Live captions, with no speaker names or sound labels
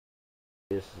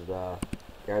This is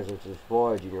Guys vs.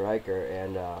 4, Junior Riker,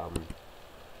 and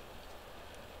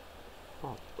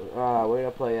we're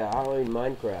gonna play Halloween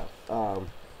Minecraft.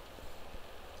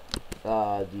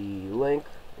 The link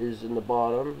is in the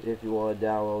bottom if you want to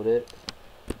download it.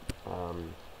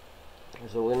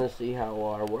 So we're gonna see how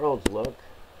our worlds look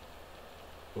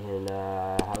in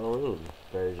Halloween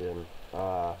version.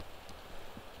 So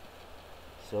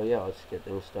yeah, let's get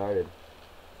things started.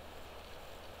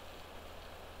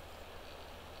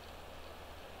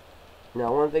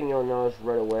 Now, one thing you'll notice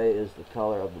right away is the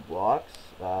color of the blocks.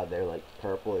 They're like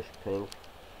purplish pink,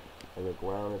 and the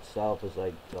ground itself is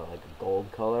like a gold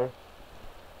color.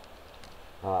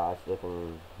 If you look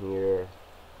in here,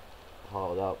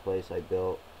 hollowed out place I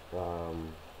built.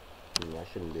 That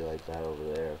shouldn't be like that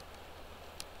over there.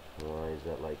 Why is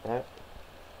that like that?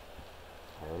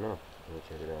 I don't know. Let me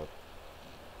check it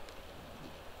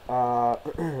out.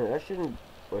 That shouldn't,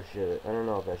 or should it? I don't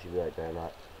know if that should be like that or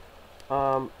not.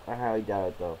 I highly doubt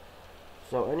it though.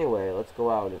 So anyway, let's go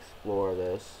out and explore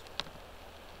this.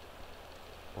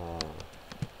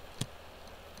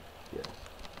 Yeah.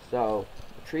 So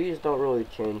the trees don't really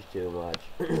change too much,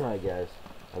 I guess.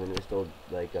 I mean, they're still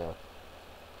like a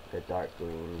dark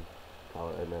green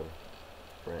color, and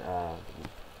the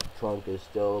trunk is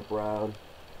still brown.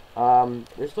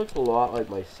 This looks a lot like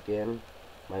my skin,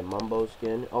 my Mumbo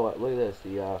skin. Oh, look at this.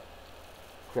 The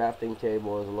crafting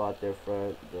table is a lot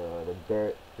different. The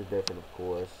dirt is different, of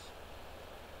course.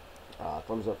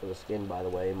 Thumbs up for the skin, by the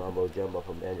way. Mumbo Jumbo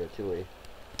from Banjo-Tooie.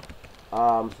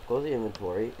 So close the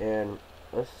inventory, and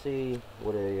let's see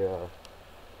what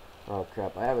oh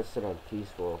crap, I have it set on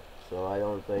peaceful, so I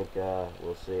don't think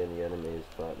we'll see any enemies,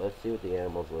 but let's see what the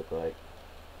animals look like.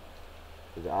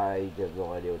 Because I have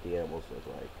no idea what the animals look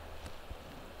like.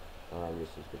 I'm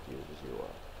just as confused as you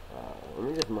are. Let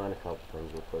me just mine a couple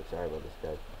things real quick. Sorry about this,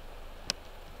 guys.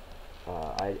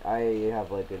 I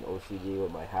have like an OCD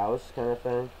with my house kind of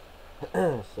thing,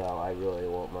 so I really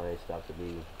want my stuff to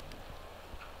be.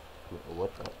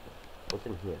 What's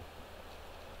in here?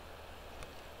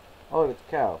 Oh, it's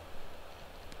a cow.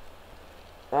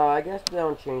 I guess they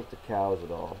don't change the cows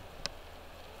at all.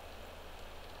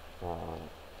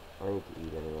 I need to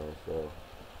eat anyway, so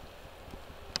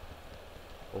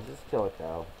let's just kill a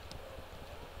cow.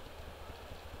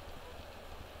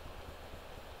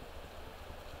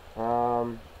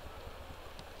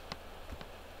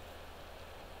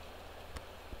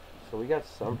 So we got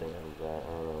something out of that.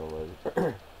 I don't know what it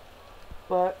was.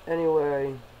 But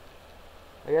anyway,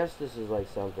 I guess this is like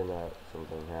something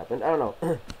happened. I don't know.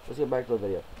 Let's get back to the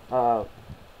video.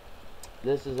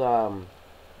 This is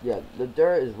yeah, the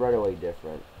dirt is right away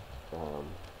different.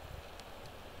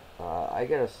 I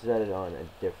gotta set it on a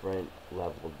different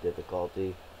level of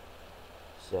difficulty.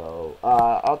 So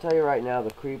I'll tell you right now,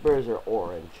 the creepers are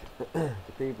orange. The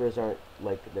creepers aren't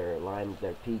like they're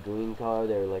pea green color.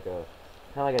 They're like a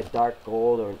kind of like a dark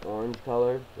gold or an orange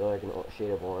color. They're like a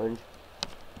shade of orange.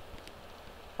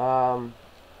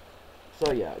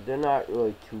 So yeah, they're not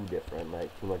really too different, like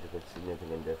too much of a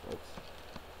significant difference.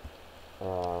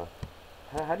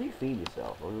 How do you feed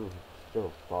yourself? I'm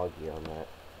still foggy on that.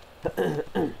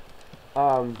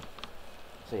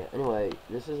 So yeah, anyway,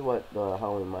 this is what the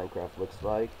Halloween Minecraft looks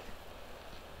like.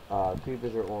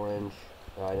 Creepers are orange.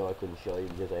 I know I couldn't show you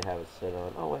because I have it set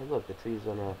on. Oh wait, look, the trees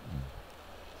are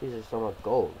somewhat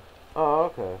gold. Oh,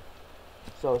 okay.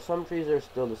 So some trees are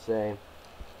still the same.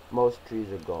 Most trees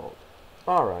are gold.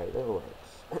 Alright, that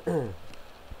works.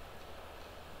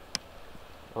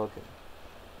 Okay.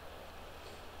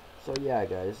 So yeah,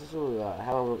 guys, this is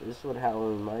what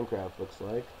Halloween Minecraft looks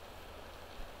like.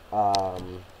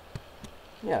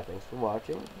 Yeah, thanks for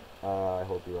watching. I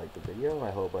hope you liked the video. I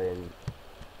hope I didn't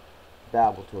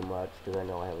babble too much, because I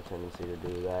know I have a tendency to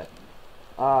do that.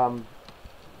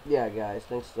 Yeah, guys,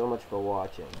 thanks so much for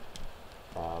watching.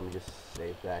 Just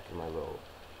save back in my little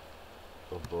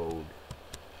abode.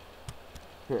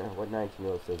 What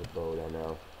 19-year-old says abode, I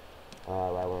know.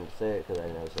 I wanted to say it because I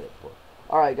never said it before.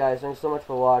 Alright, guys, thanks so much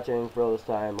for watching for all this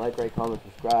time. Like, rate, comment,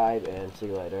 subscribe, and see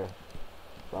you later.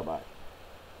 Bye-bye.